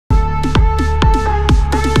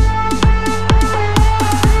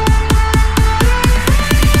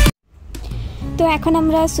তো এখন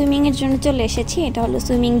আমরা সুইমিং এর জন্য চলে এসেছি। এটা হলো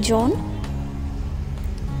সুইমিং জোন।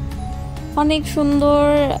 অনেক সুন্দর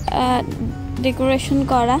ডেকোরেশন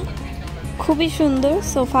করা, খুবই সুন্দর।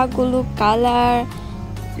 সোফাগুলো কালার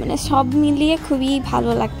মানে সব মিলিয়ে খুবই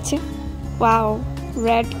ভালো লাগছে। ওয়াও,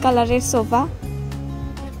 রেড কালারের সোফা।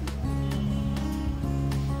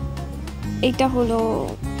 এটা হলো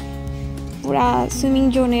পুরা সুইমিং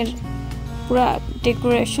জোনের পুরা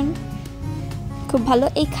ডেকোরেশন, খুব ভালো।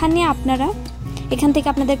 এখানে আপনারা এখান থেকে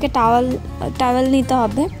আপনাদেরকে টাওয়েল নিতে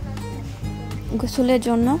হবে গোসলের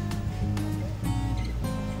জন্য।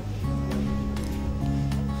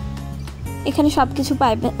 এখানে সব কিছু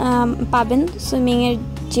পাবেন সুইমিংয়ের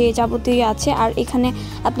যে যাবতীয় আছে। আর এখানে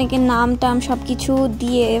আপনাকে নাম টাম সব কিছু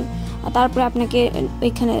দিয়ে তারপরে আপনাকে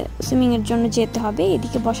এখানে সুইমিংয়ের জন্য যেতে হবে।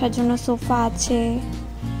 এদিকে বসার জন্য সোফা আছে।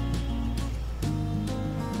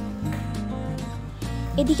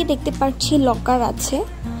 এদিকে দেখতে পাচ্ছি লকার আছে।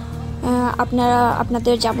 আপনারা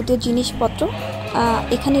আপনাদের যাবতীয় জিনিসপত্র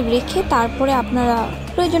এখানে রেখে তারপরে আপনারা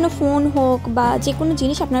প্রয়োজনীয় ফোন হোক বা যে কোনো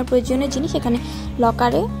জিনিস আপনার প্রয়োজনীয় জিনিস এখানে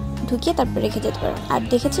লকারে ঢুকিয়ে তারপর রেখে যেতে পারেন। আর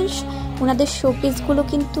দেখেছেন ওনাদের শোপিসগুলো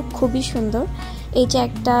কিন্তু খুবই সুন্দর। এই যে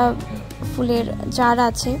একটা ফুলের জার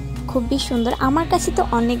আছে, খুবই সুন্দর। আমার কাছে তো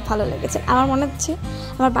অনেক ভালো লেগেছে। আমার মনে হচ্ছে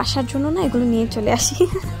আমার বাসার জন্য না এগুলো নিয়ে চলে আসি।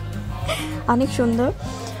 অনেক সুন্দর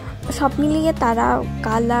সব মিলিয়ে, তারা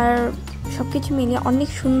কালার সব কিছু মিলিয়ে অনেক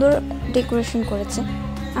সুন্দর ডেকোরেশন করেছে।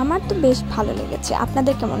 আমার তো বেশ ভালো লেগেছে।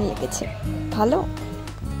 আপনাদের কেমন লেগেছে? ভালো?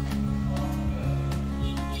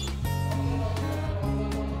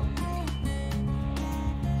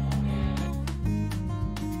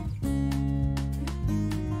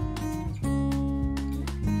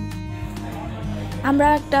 আমরা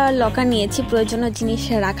একটা লকার নিয়েছি প্রয়োজনীয় জিনিস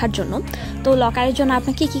রাখার জন্য। তো লকারের জন্য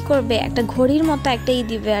আপনাকে কি করবে, একটা ঘড়ির মতো একটাই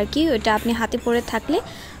দিবে আর কি। ওইটা আপনি হাতে পরে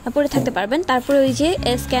থাকতে পারবেন। তারপরে ওই যে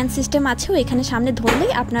স্ক্যান সিস্টেম আছে, ওইখানে সামনে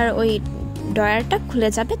ধরলেই আপনার ওই ড্রয়ারটা খুলে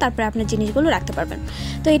যাবে, তারপরে আপনার জিনিসগুলো রাখতে পারবেন।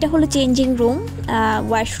 তো এটা হলো চেঞ্জিং রুম,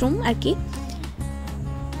 ওয়াশরুম আর কি।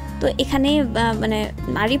 তো এখানে মানে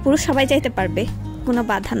নারী পুরুষ সবাই যাইতে পারবে, কোনো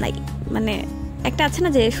বাধা নাই। মানে একটা আছে না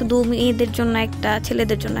যে শুধু মেয়েদের জন্য একটা,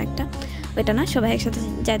 ছেলেদের জন্য একটা, ওইটা না, সবাই একসাথে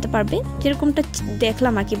যাইতে পারবে। যেরকমটা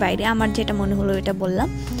দেখলাম আর কি বাইরে, আমার যেটা মনে হলো ওইটা বললাম।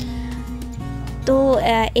 তো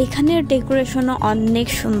এখানের ডেকোরেশনও অনেক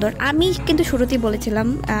সুন্দর। আমি কিন্তু শুরুতেই বলেছিলাম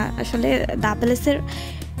আসলে দ্য প্যালেসের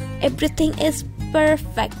এভরিথিং ইজ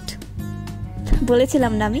পারফেক্ট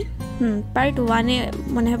বলেছিলাম না আমি? পার্ট 1-এ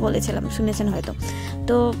মনে হয় বলেছিলাম, শুনেছেন হয়তো।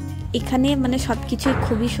 তো এখানে মানে সব কিছুই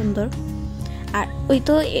খুবই সুন্দর। আর ওই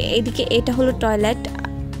তো এদিকে এটা হলো টয়লেট,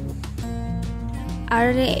 আর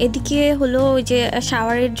এদিকে হলো ওই যে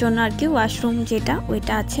শাওয়ারের জন্য আর কি ওয়াশরুম যেটা,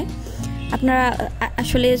 ওইটা আছে। আপনারা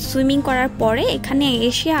আসলে সুইমিং করার পরে এখানে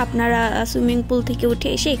এসে আপনারা সুইমিং পুল থেকে উঠে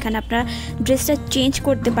এসে এখানে আপনারা ড্রেসটা চেঞ্জ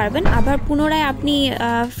করতে পারবেন। আবার পুনরায় আপনি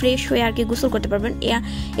ফ্রেশ হয়ে আর কি গোসল করতে পারবেন।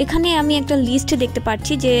 এখানে আমি একটা লিস্ট দেখতে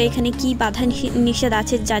পাচ্ছি যে এখানে কি বাধা নিষেধ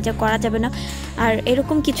আছে, যা যা করা যাবে না, আর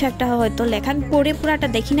এরকম কিছু একটা হয়তো লেখা। আমি পড়ে পুরাটা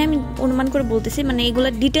দেখি না, আমি অনুমান করে বলতেছি। মানে এগুলো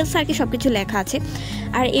ডিটেলস আর কি সব কিছু লেখা আছে।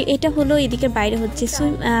 আর এটা হলো এদিকের বাইরে হচ্ছে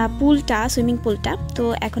সুইমিং পুলটা। তো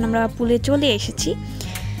এখন আমরা পুলে চলে এসেছি।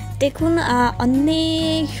 দেখুন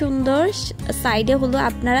অনেক সুন্দর। সাইডে হলো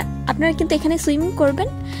আপনারা কিন্তু এখানে সুইমিং করবেন,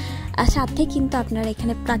 আর সাথে কিন্তু আপনারা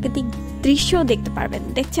এখানে প্রাকৃতিক দৃশ্যও দেখতে পারবেন।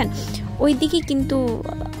 দেখছেন ওইদিকে কিন্তু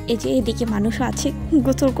এই যে এদিকে মানুষও আছে,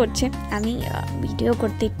 গোসল করছে। আমি ভিডিও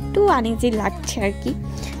করতে একটু আনইজি লাগছে আর কি।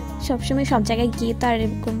 সবসময় সব জায়গায় গিয়ে তো আর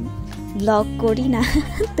এরকম ব্লগ করি না,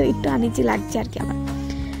 তো একটু আনইজি লাগছে আর কি আমার।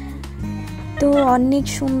 তো অনেক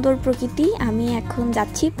সুন্দর প্রকৃতি। আমি এখন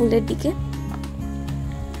যাচ্ছি পুলের দিকে।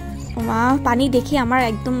 মা, পানি দেখি আমার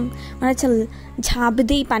একদম মনে হচ্ছে ঝাঁপ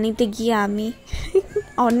দিই পানিতে গিয়ে আমি।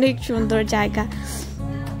 অনেক সুন্দর জায়গা।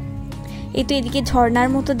 এই তো এদিকে ঝর্ণার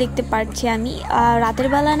মতো দেখতে পাচ্ছি আমি। রাতের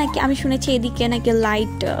বেলা নাকি আমি শুনেছি এদিকে নাকি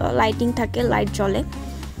লাইটিং থাকে, লাইট জ্বলে।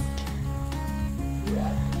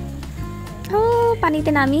 ও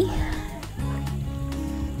পানিতে নামি।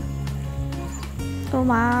 ও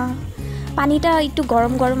মা, পানিটা একটু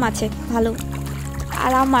গরম গরম আছে, ভালো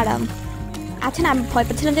আরাম আছে না। আমি ভয়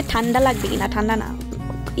পাচ্ছিলাম যে ঠান্ডা লাগবে কিনা। ঠান্ডা না,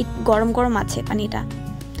 গরম গরম আছে পানিটা,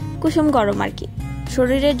 কুসুম গরম আর কি,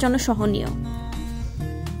 শরীরের জন্য সহনীয়।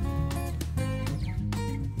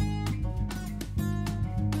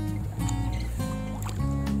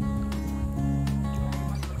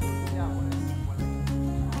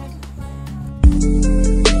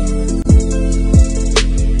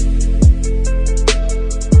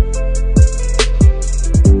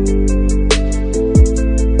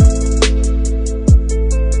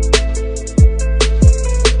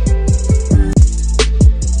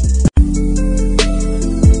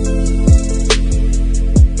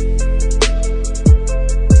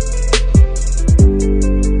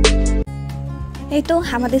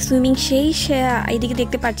 আমাদের সুইমিং শেষ। এইদিকে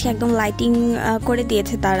দেখতে পাচ্ছি একদম লাইটিং করে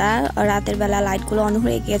দিয়েছে তারা, রাতের বেলা লাইটগুলো অন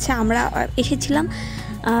হয়ে গিয়েছে। আমরা এসেছিলাম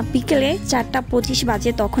বিকেলে 4:25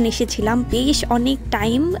 বাজে, তখন এসেছিলাম। বেশ অনেক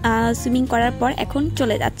টাইম সুইমিং করার পর এখন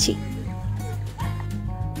চলে যাচ্ছি।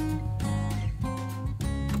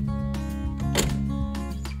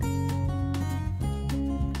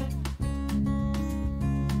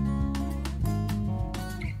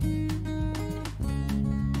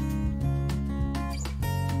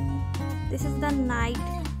 This is the night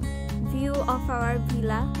view of our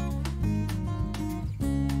villa.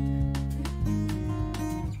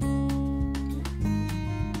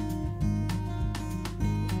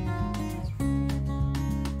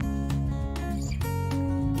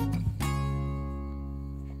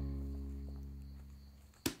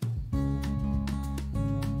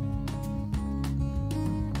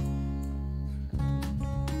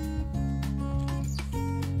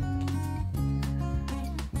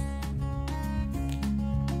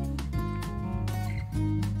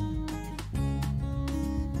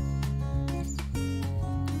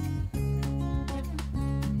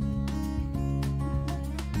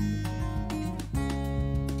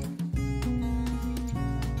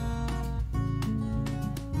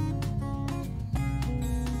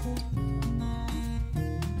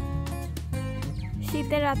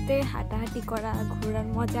 শীতের রাতে হাঁটাহাঁটি করা, ঘোরার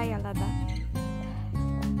মজাই আলাদা।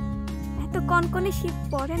 এত কনকনে শীত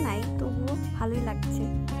পড়ে নাই, তবুও ভালোই লাগছে,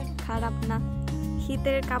 খারাপ না।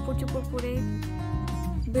 শীতের কাপড় চোপড় পরে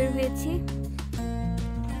বের হয়েছি,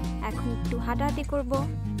 এখন একটু হাঁটাহাঁটি করব,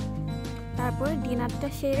 তারপরে ডিনারটা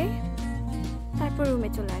সেরে তারপর রুমে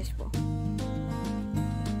চলে আসবো।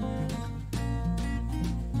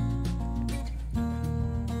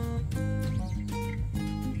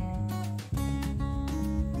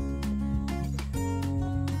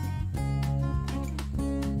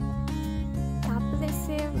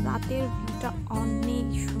 রাতের ভিউটা অনেক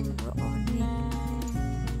সুন্দর, অনেক।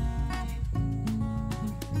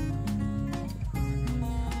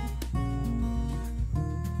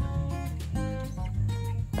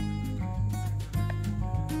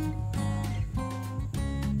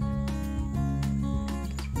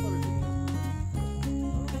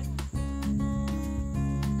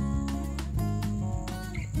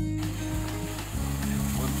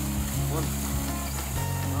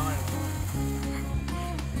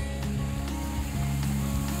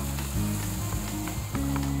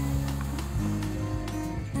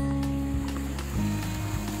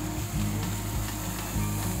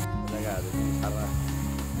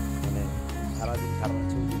 সারাদিন সারা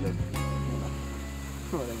ছবি তুলে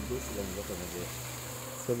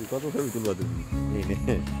ছবি কত ছবি তুলবা তুমি?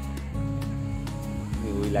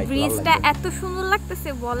 ব্রিজটা এত সুন্দর লাগতেছে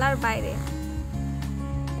বলার বাইরে।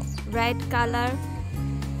 রেড কালার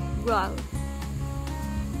ওয়াল,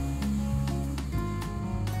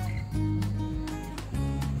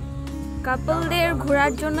 কাপলদের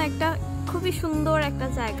ঘোরার জন্য একটা খুবই সুন্দর একটা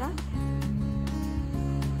জায়গা।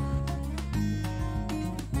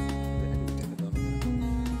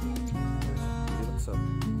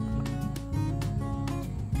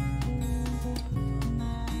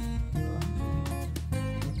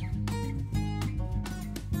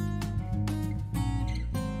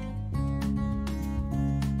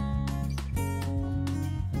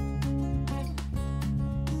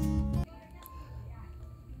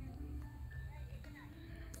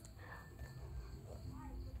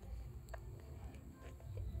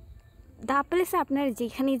 দা প্যালেসে আপনারা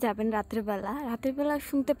যেখানেই যাবেন রাতের বেলা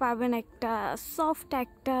শুনতে পারবেন একটা সফট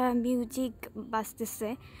একটা মিউজিক বাজতেছে,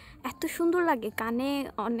 এত সুন্দর লাগে কানে,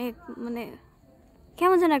 অনেক মানে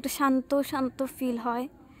কেমন যেন একটা শান্ত শান্ত ফিল হয়।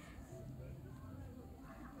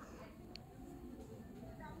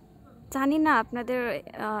 জানি না আপনাদের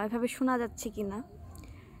এভাবে শোনা যাচ্ছে কিনা।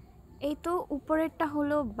 এই তো উপরেরটা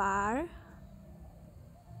হলো বার,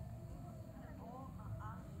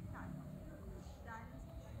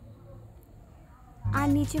 আর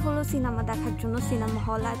নিচে হলো সিনেমা দেখার জন্য, সিনেমা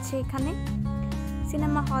হল আছে এখানে।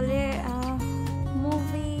 সিনেমা হলে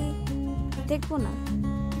মুভি দেখবো না,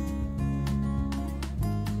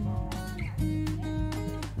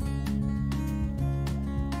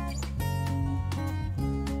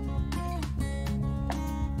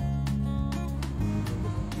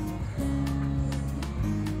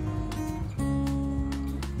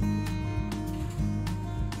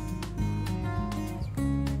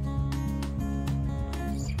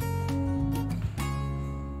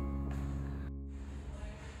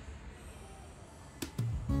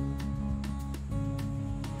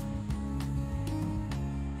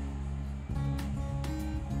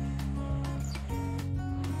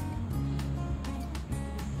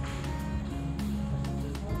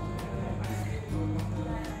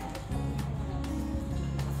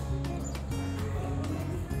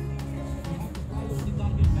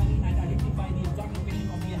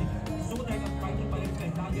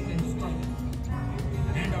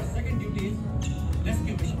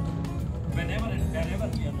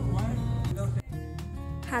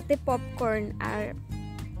 হাতে পপকর্ন আর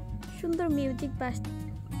সুন্দর মিউজিক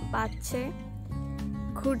বাজছে,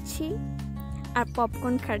 ঘুরছি আর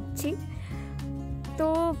পপকর্ন খাচ্ছি। তো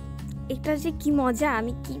এটা যে কি মজা,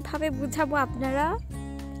 আমি কিভাবে বুঝাবো। আপনারা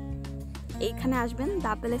এইখানে আসবেন,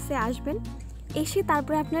 দা প্যালেসে আসবেন, এসে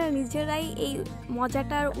তারপরে আপনারা নিজেরাই এই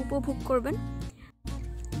মজাটার উপভোগ করবেন,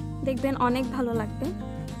 দেখবেন অনেক ভালো লাগবে।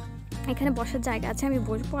 এখানে বসার জায়গা আছে, আমি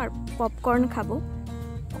বসবো আর পপকর্ন খাবো।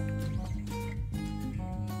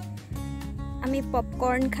 আমি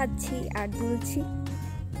পপকর্ন খাচ্ছি আর দুলছি।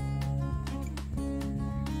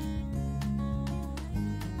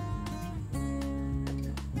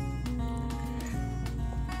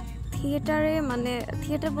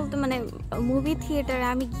 থিয়েটার বলতে মুভি থিয়েটারে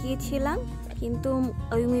আমি গিয়েছিলাম, কিন্তু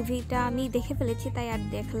ওই মুভিটা আমি দেখে ফেলেছি, তাই আর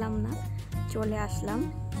দেখলাম না, চলে আসলাম।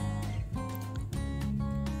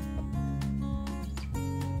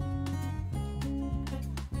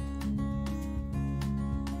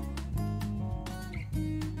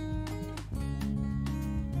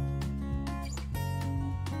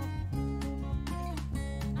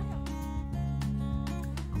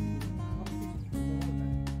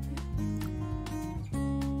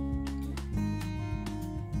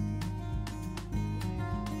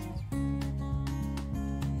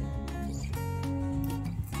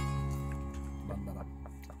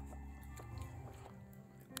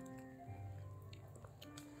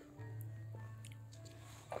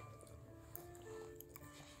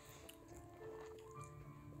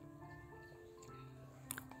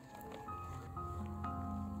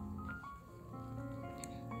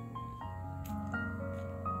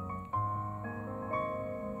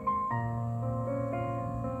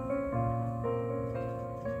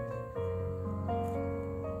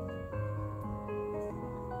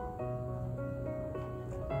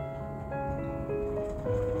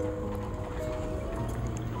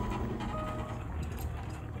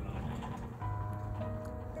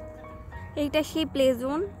 এইটা সেই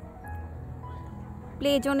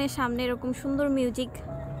প্লে জোনের সামনে এরকম সুন্দর মিউজিক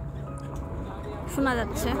শোনা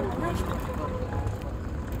যাচ্ছে।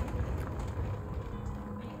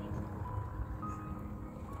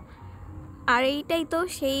 আর এইটাই তো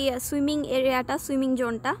সেই সুইমিং এরিয়াটা, সুইমিং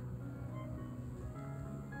জোনটা।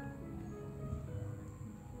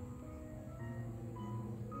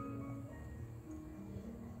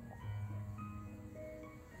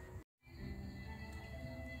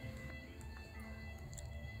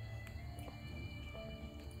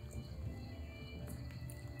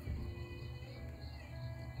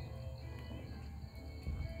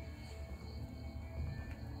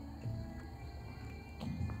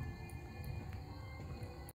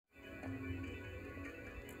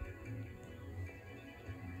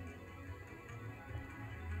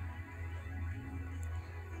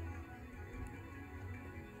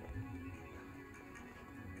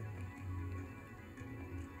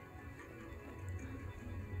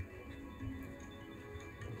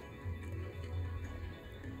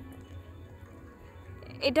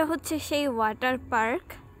 এটা হচ্ছে সেই ওয়াটার পার্ক।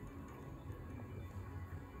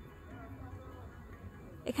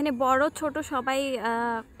 এখানে বড় ছোট সবাই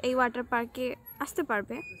এই ওয়াটার পার্কে আসতে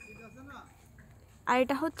পারবে। আর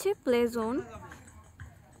এটা হচ্ছে প্লে জোন।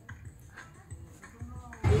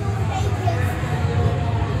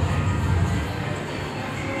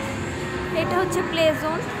 এটা হচ্ছে প্লে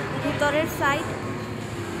জোন, ভিতরের সাইড,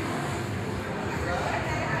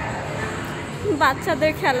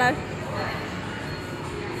 বাচ্চাদের খেলার।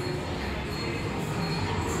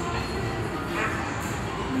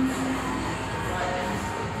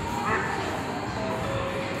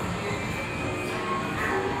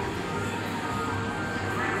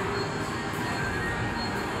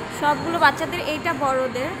 সবগুলো বাচ্চাদের, এইটা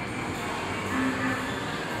বড়দের।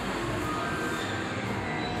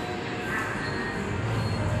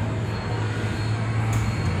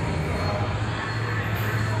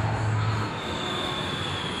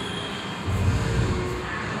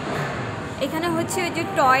 এখানে হচ্ছে ওই যে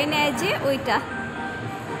টয় নেয়, যে ওইটা,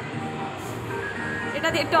 এটা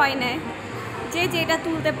দিয়ে টয় নেয়, যে যেটা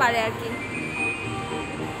তুলতে পারে আর কি।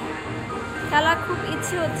 খেলার খুব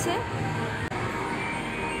ইচ্ছে হচ্ছে।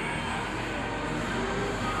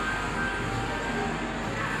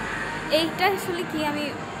 এইটা আসলে কি, আমি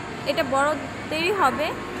এটা বড়দেরই হবে।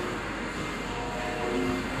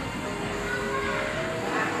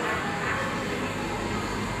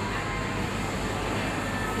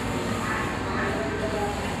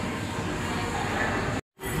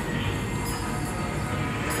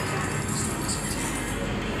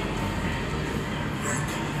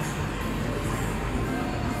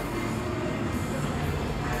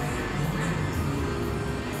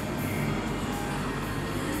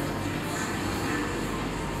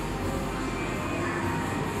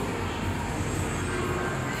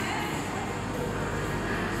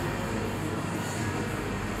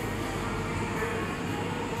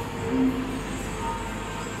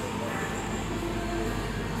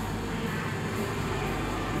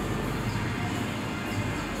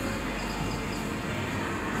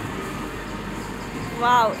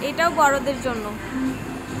 ওয়াও, এটাও বড়দের জন্য।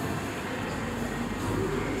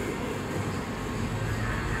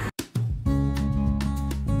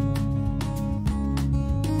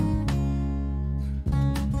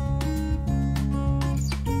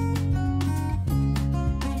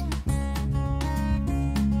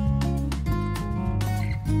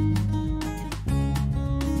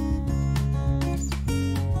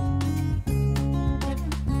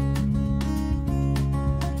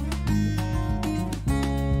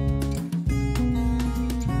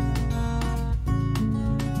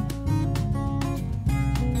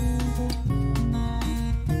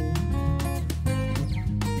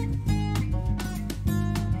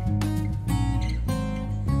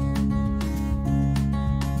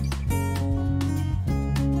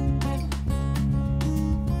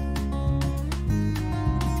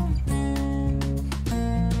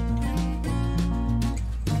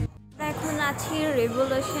 আছি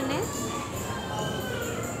রিভলিউশনে।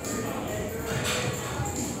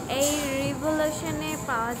 এই রিভলিউশনে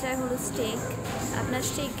পাওয়া যায় হলো স্টেক, আপনার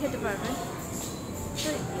স্টেক খেতে পারবেন। তো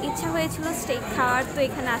ইচ্ছা হয়েছিল স্টেক খাওয়ার, তো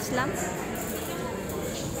এখানে আসলাম।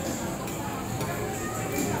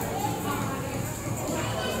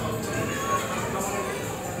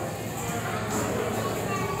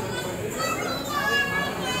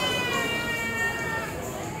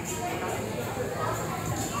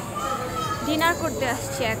 ডিনার করতে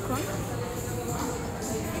আসছি এখন।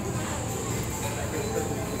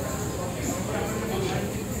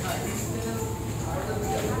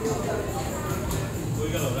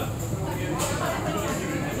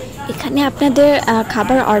 এখানে আপনাদের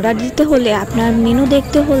খাবার অর্ডার দিতে হলে, আপনার মেনু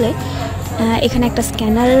দেখতে হলে এখানে একটা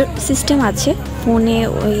স্ক্যানার সিস্টেম আছে। ফোনে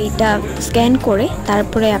ওইটা স্ক্যান করে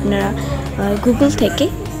তারপরে আপনারা গুগল থেকে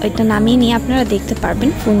ওইটা নামিয়ে নিয়ে আপনারা দেখতে পারবেন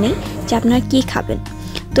ফোনেই যে আপনারা কী খাবেন।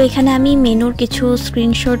 তো এখানে আমি মেনুর কিছু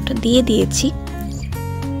স্ক্রিনশট দিয়ে দিয়েছি।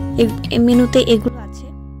 মেনুতে এগুলো আছে।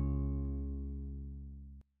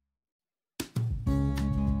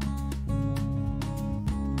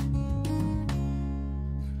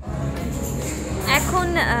 এখন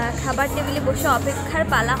খাবার টেবিলে বসে অপেক্ষার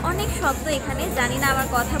পালা। অনেক শব্দ এখানে, জানি না আমার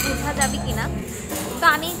কথা বোঝা যাবে কিনা। তো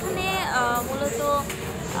আমি এখানে মূলত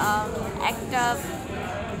একটা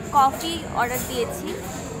কফি অর্ডার দিয়েছি,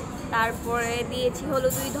 তারপরে দিয়েছি হলো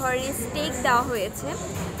 2 ধরনের স্টেক দেওয়া হয়েছে,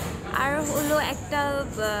 আর হলো একটা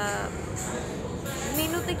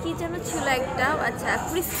মেনুতে কী যেন ছিল একটা, আচ্ছা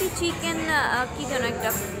ক্রিস্পি চিকেন কী যেন একটা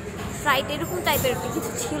ফ্রাইড এরকম টাইপের একটা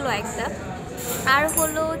কিছু ছিল একটা, আর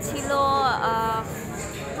হলো ছিল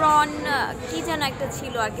প্রন কী যেন একটা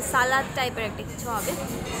ছিল আর কি, সালাদ টাইপের একটা কিছু হবে।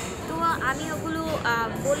 তো আমি ওগুলো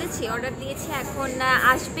বলেছি, অর্ডার দিয়েছি, এখন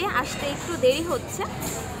আসতে একটু দেরি হচ্ছে।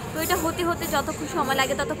 তো এটা হতে হতে যতক্ষণ সময়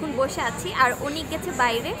লাগে ততক্ষণ বসে আছি। আর উনি গেছে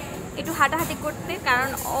বাইরে একটু হাঁটাহাঁটি করতে, কারণ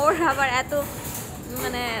ওর আবার এত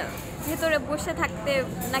মানে ভেতরে বসে থাকতে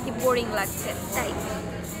নাকি বোরিং লাগছে, তাই।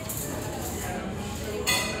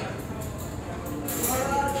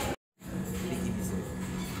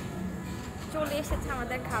 চলে এসেছে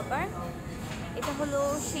আমাদের খাবার। এটা হলো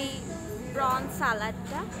সেই প্রন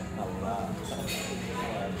সালাডটা,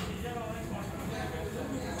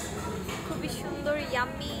 খুবই সুন্দর,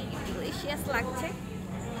 ইয়াম্মি ডিলিশিয়াস লাগছে।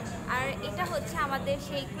 আর এটা হচ্ছে আমাদের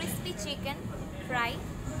সেই ক্রিস্পি চিকেন ফ্রাই।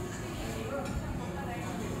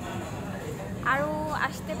 আরও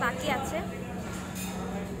আসতে বাকি আছে,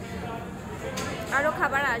 আরও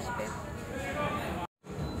খাবার আসবে।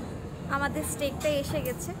 আমাদের স্টেকটা এসে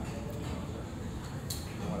গেছে।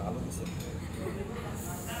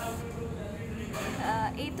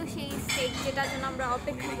 এই তো সেই স্টেক যেটার জন্য আমরা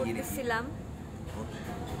অপেক্ষা করতেছিলাম।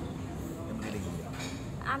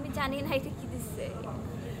 আমি জানি না এটা কি দিচ্ছে।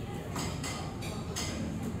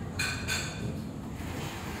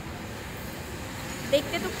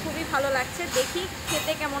 দেখতে তো খুবই ভালো লাগছে, দেখি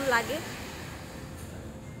খেতে কেমন লাগে।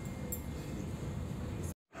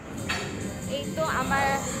 এই তো আমার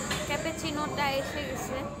ক্যাপুচিনোটা এসে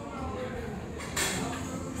গেছে।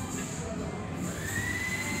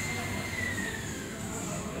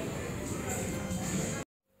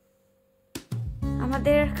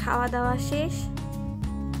 আমাদের খাওয়া দাওয়া শেষ,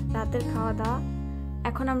 রাতের খাওয়া দাওয়া।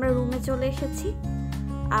 এখন আমরা রুমে চলে এসেছি।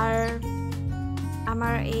 আর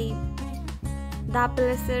আমার এই দ্য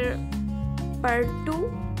প্লেসের পার্ট 2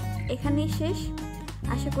 এখানেই শেষ।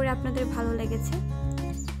 আশা করি আপনাদের ভালো লেগেছে।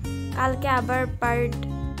 কালকে আবার পার্ট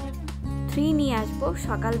 3 নিয়ে আসবো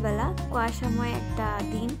সকালবেলা। কুয়াশাময় একটা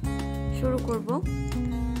দিন শুরু করব,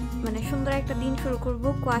 মানে সুন্দর একটা দিন শুরু করব,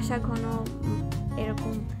 কুয়াশা ঘন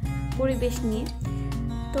এরকম পরিবেশ নিয়ে।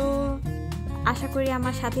 তো আশা করি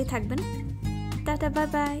আমার সাথেই থাকবেন। Tata, bye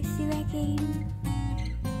bye, C you again.